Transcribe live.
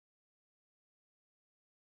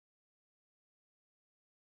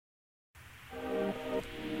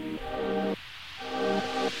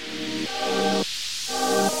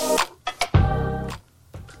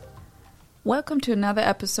Welcome to another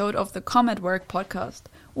episode of the Com at Work podcast.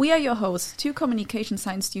 We are your hosts, two communication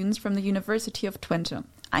science students from the University of Twente.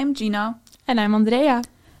 I'm Gina. And I'm Andrea.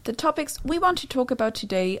 The topics we want to talk about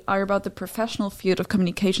today are about the professional field of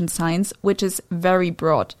communication science, which is very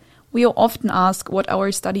broad. We are often asked what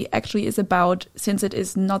our study actually is about, since it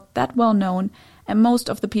is not that well known, and most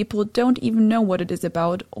of the people don't even know what it is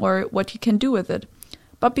about or what you can do with it.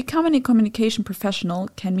 But becoming a communication professional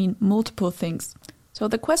can mean multiple things. So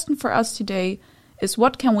the question for us today is,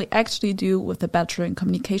 what can we actually do with a Bachelor in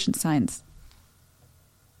Communication Science?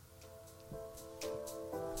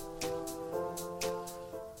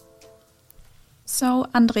 So,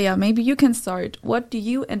 Andrea, maybe you can start. What do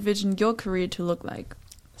you envision your career to look like?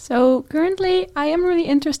 So currently I am really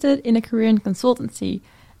interested in a career in consultancy,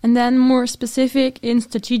 and then more specific in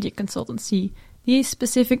strategic consultancy. The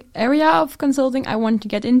specific area of consulting I want to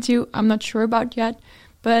get into, I'm not sure about yet,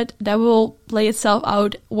 but that will play itself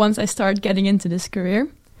out once I start getting into this career.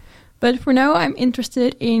 But for now, I'm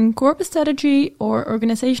interested in corporate strategy or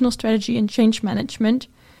organizational strategy and change management.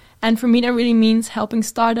 And for me, that really means helping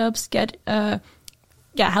startups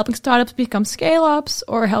helping startups become scale-ups,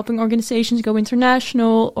 or helping organizations go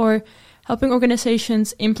international, or helping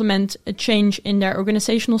organizations implement a change in their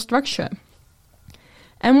organizational structure.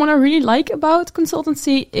 And what I really like about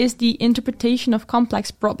consultancy is the interpretation of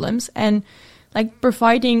complex problems and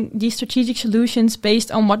providing these strategic solutions based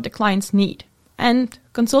on what the clients need. And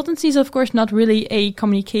consultancy is, of course, not really a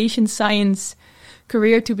communication science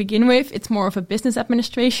career to begin with. It's more of a business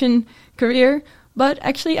administration career. But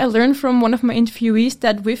actually, I learned from one of my interviewees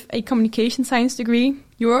that with a communication science degree,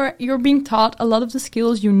 you're being taught a lot of the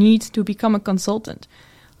skills you need to become a consultant,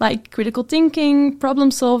 like critical thinking, problem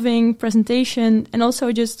solving, presentation, and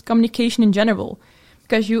also just communication in general.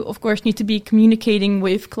 Because you, of course, need to be communicating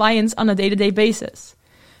with clients on a day-to-day basis.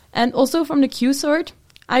 And also from the Q sort,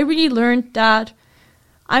 I really learned that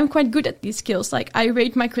I'm quite good at these skills. I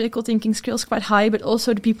rate my critical thinking skills quite high, but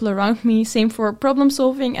also the people around me, same for problem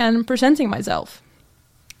solving and presenting myself.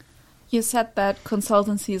 You said that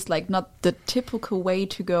consultancy is not the typical way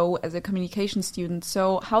to go as a communication student.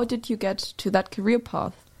 So how did you get to that career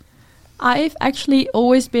path? I've actually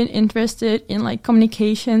always been interested in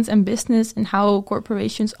communications and business and how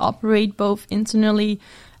corporations operate both internally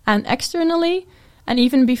and externally. And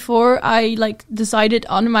even before I decided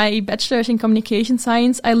on my bachelor's in communication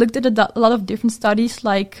science, I looked at a lot of different studies,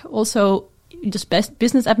 also just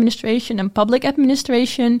business administration and public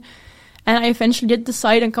administration. And I eventually did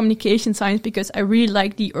decide on communication science because I really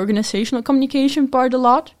like the organizational communication part a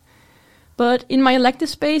lot. But in my elective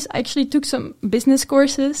space, I actually took some business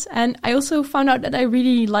courses, and I also found out that I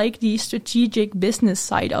really like the strategic business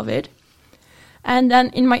side of it. And then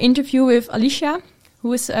in my interview with Alicia,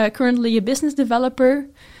 who is currently a business developer,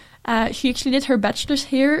 she actually did her bachelor's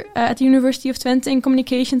here at the University of Twente in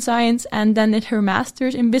communication science, and then did her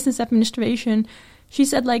master's in business administration. She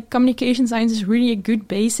said communication science is really a good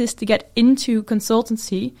basis to get into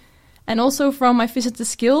consultancy. And also from my visitor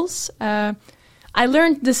skills, I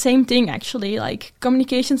learned the same thing, actually.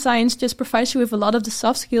 Communication science just provides you with a lot of the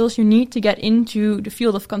soft skills you need to get into the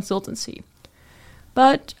field of consultancy.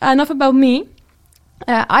 But enough about me.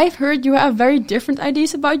 I've heard you have very different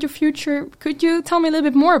ideas about your future. Could you tell me a little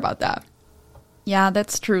bit more about that? Yeah,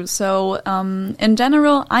 that's true. So in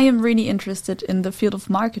general, I am really interested in the field of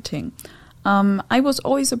marketing. I was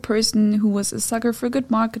always a person who was a sucker for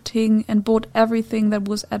good marketing and bought everything that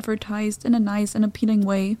was advertised in a nice and appealing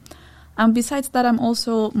way. Besides that, I'm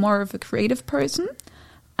also more of a creative person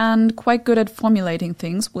and quite good at formulating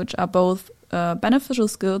things, which are both beneficial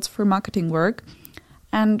skills for marketing work.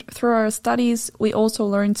 And through our studies, we also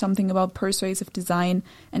learned something about persuasive design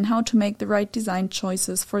and how to make the right design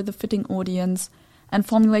choices for the fitting audience and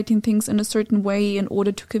formulating things in a certain way in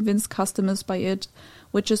order to convince customers by it,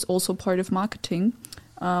 which is also part of marketing.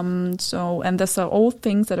 And these are all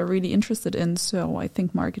things that I'm really interested in. So I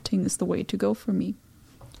think marketing is the way to go for me.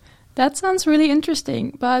 That sounds really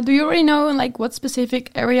interesting, but do you already know what specific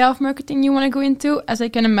area of marketing you want to go into? As I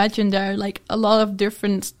can imagine, there are a lot of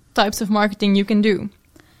different types of marketing you can do.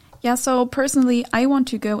 Yeah, so personally, I want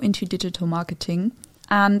to go into digital marketing,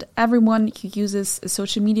 and everyone who uses a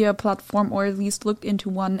social media platform or at least looked into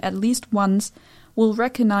one at least once will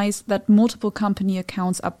recognize that multiple company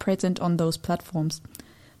accounts are present on those platforms.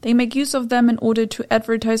 They make use of them in order to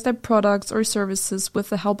advertise their products or services with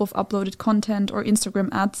the help of uploaded content or Instagram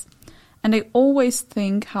ads. And I always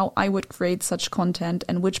think how I would create such content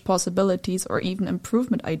and which possibilities or even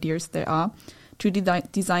improvement ideas there are to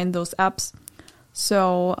design those apps.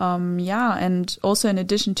 So, yeah, and also in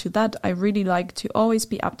addition to that, I really like to always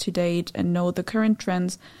be up to date and know the current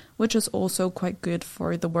trends, which is also quite good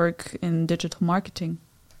for the work in digital marketing.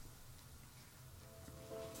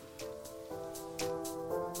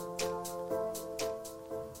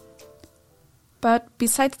 But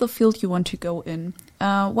besides the field you want to go in,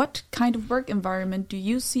 what kind of work environment do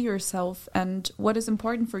you see yourself, and what is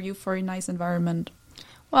important for you for a nice environment?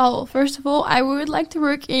 Well, first of all, I would like to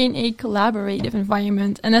work in a collaborative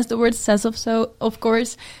environment. And as the word says so, of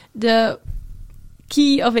course, the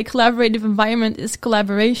key of a collaborative environment is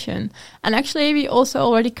collaboration. And actually, we also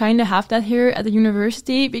already kind of have that here at the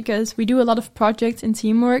university because we do a lot of projects in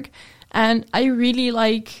teamwork. And I really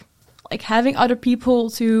like having other people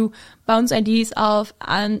to bounce ideas off.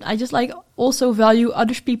 And I just also value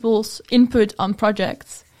other people's input on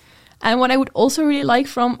projects. And what I would also really like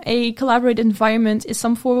from a collaborative environment is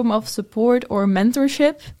some form of support or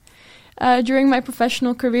mentorship during my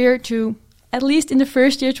professional career to, at least in the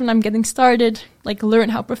first years when I'm getting started, learn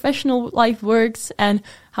how professional life works and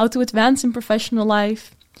how to advance in professional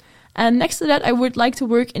life. And next to that, I would like to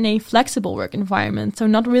work in a flexible work environment. So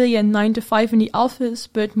not really a 9 to 5 in the office,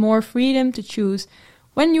 but more freedom to choose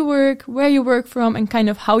when you work, where you work from, and kind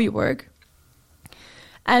of how you work.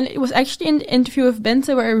 And it was actually in the interview with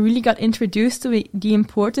Bente where I really got introduced to the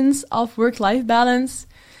importance of work-life balance,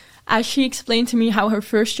 as she explained to me how her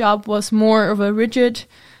first job was more of a rigid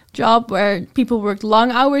job where people worked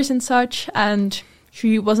long hours and such, and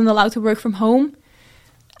she wasn't allowed to work from home.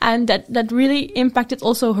 And that really impacted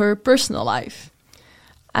also her personal life.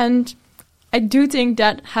 And I do think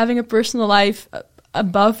that having a personal life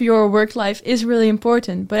above your work life is really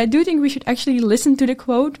important. But I do think we should actually listen to the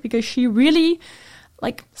quote because she really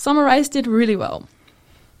summarized it really well.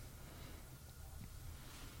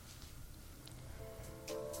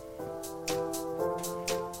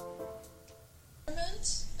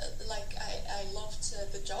 I loved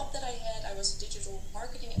the job that I had. I was a digital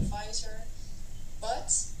marketing advisor,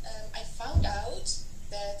 but I found out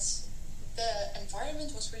that the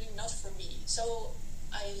environment was really not for me. So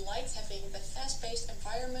I liked having the fast-paced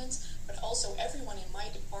environment, but also everyone in my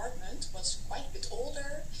department was quite a bit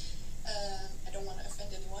older. I don't want to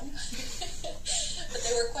offend anyone, but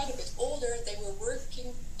they were quite a bit older. They were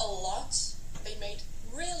working a lot. They made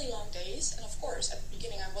really long days, and of course, at the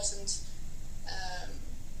beginning, I wasn't.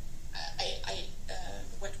 I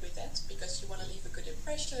went with that because you want to leave a good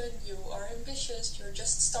impression. You are ambitious. You're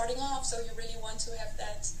just starting off, so you really want to have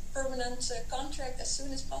that permanent contract as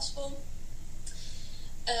soon as possible.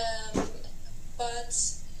 But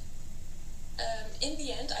in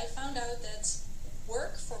the end, I found out that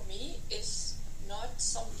work for me is not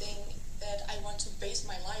something that I want to base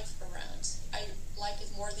my life around. I like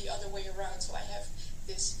it more the other way around. So I have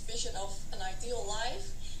this vision of an ideal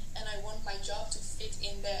life, and I want my job to fit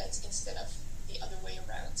in that instead of the other way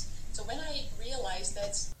around. So when I realized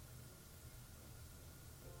that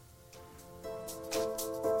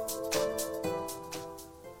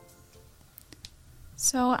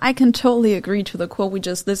So I can totally agree to the quote we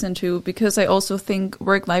just listened to, because I also think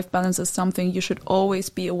work-life balance is something you should always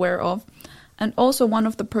be aware of. And also one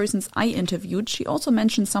of the persons I interviewed, she also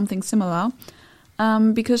mentioned something similar,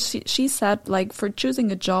 because she said, for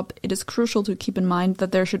choosing a job, it is crucial to keep in mind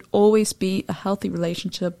that there should always be a healthy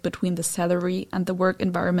relationship between the salary and the work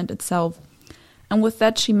environment itself. And with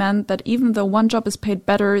that, she meant that even though one job is paid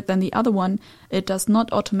better than the other one, it does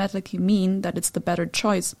not automatically mean that it's the better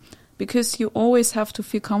choice. Because you always have to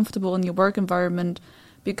feel comfortable in your work environment,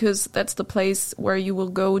 because that's the place where you will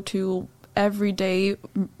go to every day,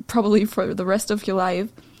 probably for the rest of your life.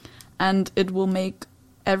 And it will make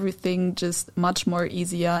everything just much more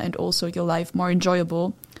easier and also your life more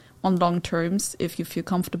enjoyable on long terms if you feel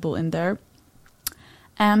comfortable in there.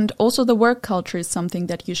 And also the work culture is something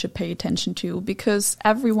that you should pay attention to, because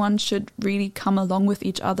everyone should really come along with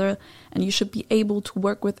each other, and you should be able to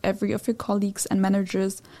work with every of your colleagues and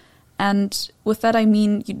managers. And with that, I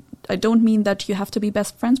don't mean that you have to be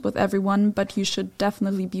best friends with everyone, but you should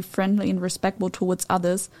definitely be friendly and respectful towards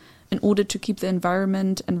others in order to keep the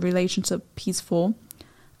environment and relationship peaceful.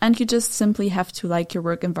 And you just simply have to like your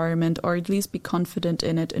work environment, or at least be confident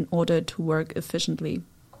in it in order to work efficiently.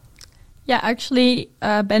 Yeah, actually,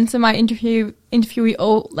 Bente, my interviewee,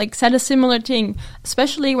 all said a similar thing,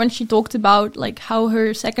 especially when she talked about how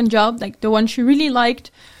her second job, the one she really liked,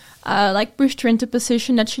 pushed her into a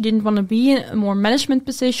position that she didn't want to be in, a more management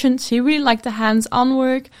position. She really liked the hands-on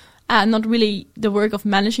work and not really the work of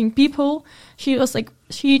managing people. She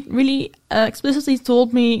really explicitly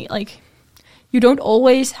told me, you don't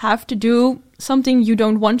always have to do something you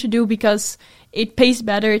don't want to do because it pays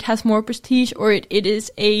better, it has more prestige, or it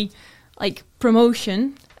is a like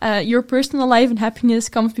promotion. Your personal life and happiness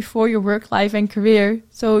comes before your work life and career.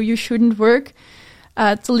 So you shouldn't work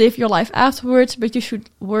to live your life afterwards, but you should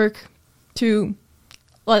work to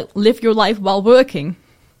live your life while working.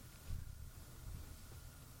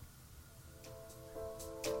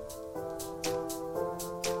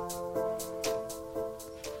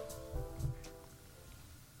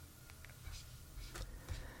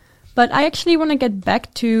 But I actually want to get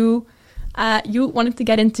back to you wanted to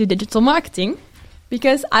get into digital marketing,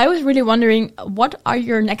 because I was really wondering, what are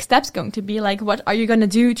your next steps going to be? Like, what are you going to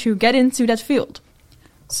do to get into that field?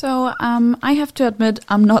 So I have to admit,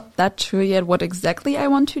 I'm not that sure yet what exactly I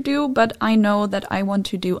want to do, but I know that I want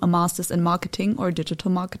to do a master's in marketing or digital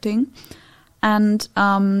marketing. And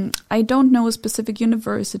I don't know a specific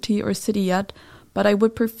university or city yet, but I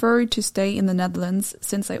would prefer to stay in the Netherlands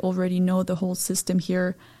since I already know the whole system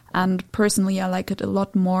here. And personally, I like it a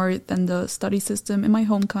lot more than the study system in my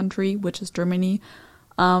home country, which is Germany.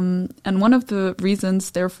 And one of the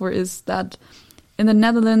reasons, therefore, is that in the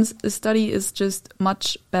Netherlands, the study is just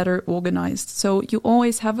much better organized. So you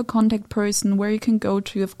always have a contact person where you can go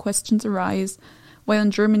to if questions arise. While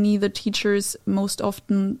in Germany, the teachers, most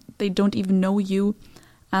often, they don't even know you.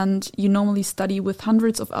 And you normally study with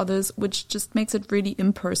hundreds of others, which just makes it really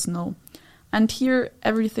impersonal. And here,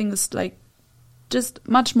 everything is like just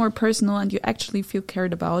much more personal, and you actually feel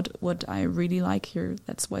cared about, what I really like here.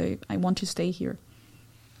 That's why I want to stay here.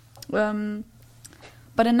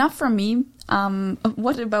 But enough from me.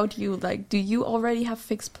 What about you? Like, do you already have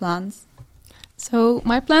fixed plans? So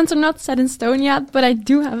my plans are not set in stone yet, but I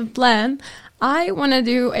do have a plan. I want to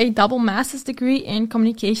do a double master's degree in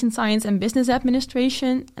communication science and business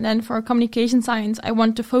administration. And then for communication science, I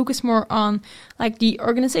want to focus more on like the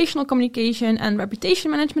organizational communication and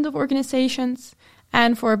reputation management of organizations.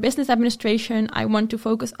 And for business administration, I want to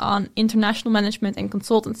focus on international management and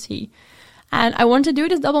consultancy. And I want to do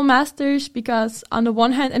this double master's because on the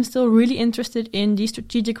one hand, I'm still really interested in the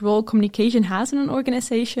strategic role communication has in an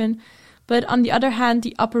organization. But on the other hand,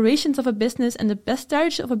 the operations of a business and the best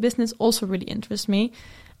strategy of a business also really interest me.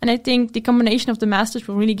 And I think the combination of the masters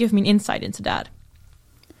will really give me an insight into that.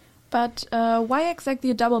 But why exactly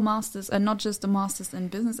a double master's and not just a master's in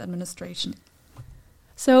business administration?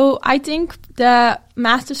 So I think the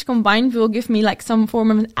masters combined will give me like some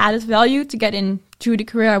form of an added value to get into the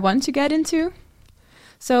career I want to get into.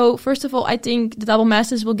 So first of all, I think the double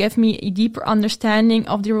masters will give me a deeper understanding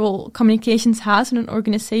of the role communications has in an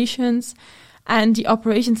organizations and the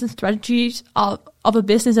operations and strategies of a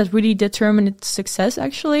business that really determine its success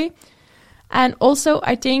actually. And also,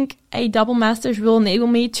 I think a double master's will enable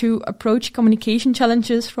me to approach communication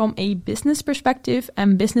challenges from a business perspective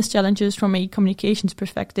and business challenges from a communications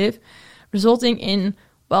perspective, resulting in,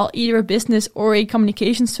 well, either a business or a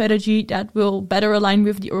communication strategy that will better align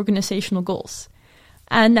with the organizational goals.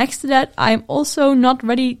 And next to that, I'm also not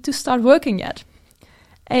ready to start working yet.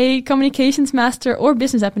 A communications master or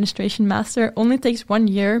business administration master only takes 1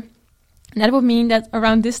 year. And that would mean that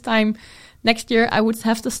around this time next year, I would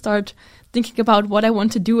have to start thinking about what I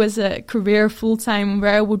want to do as a career full-time,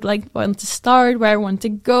 where I would want to start, where I want to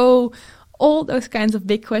go, all those kinds of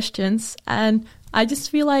big questions. And I just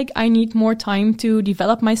feel like I need more time to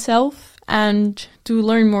develop myself and to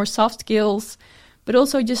learn more soft skills, but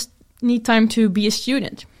also just need time to be a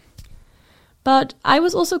student. But I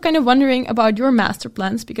was also kind of wondering about your master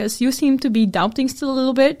plans, because you seem to be doubting still a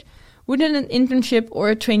little bit. Wouldn't an internship or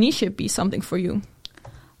a traineeship be something for you?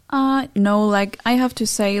 No, like I have to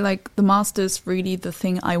say, like the master is really the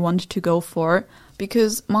thing I want to go for,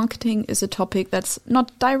 because marketing is a topic that's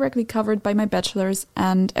not directly covered by my bachelor's.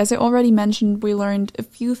 And as I already mentioned, we learned a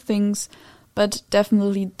few things, but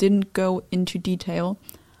definitely didn't go into detail.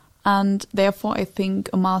 And therefore, I think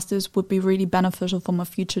a master's would be really beneficial for my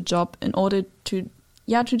future job in order to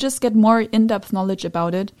just get more in-depth knowledge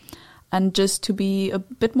about it and just to be a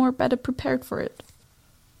bit more better prepared for it.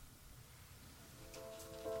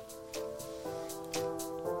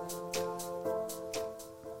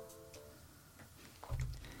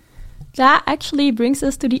 That actually brings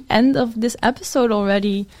us to the end of this episode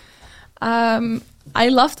already. I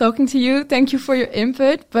love talking to you. Thank you for your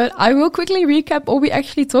input. But I will quickly recap what we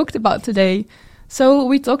actually talked about today. So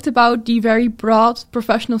we talked about the very broad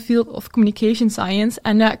professional field of communication science,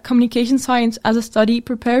 and that communication science as a study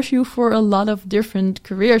prepares you for a lot of different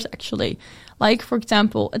careers actually. Like, for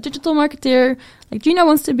example, a digital marketeer like Gina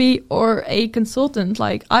wants to be, or a consultant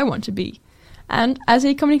like I want to be. And as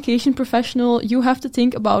a communication professional, you have to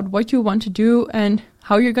think about what you want to do and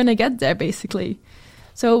how you're going to get there, basically.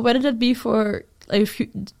 So whether that be for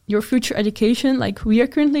your future education, like we are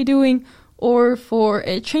currently doing, or for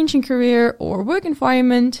a changing career or work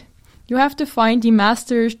environment, You have to find the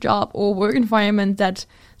master's job or work environment that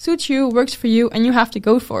suits you, works for you, and you have to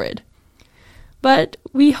go for it. But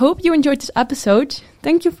we hope you enjoyed this episode.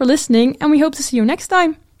 Thank you for listening, and we hope to see you next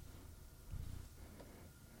time.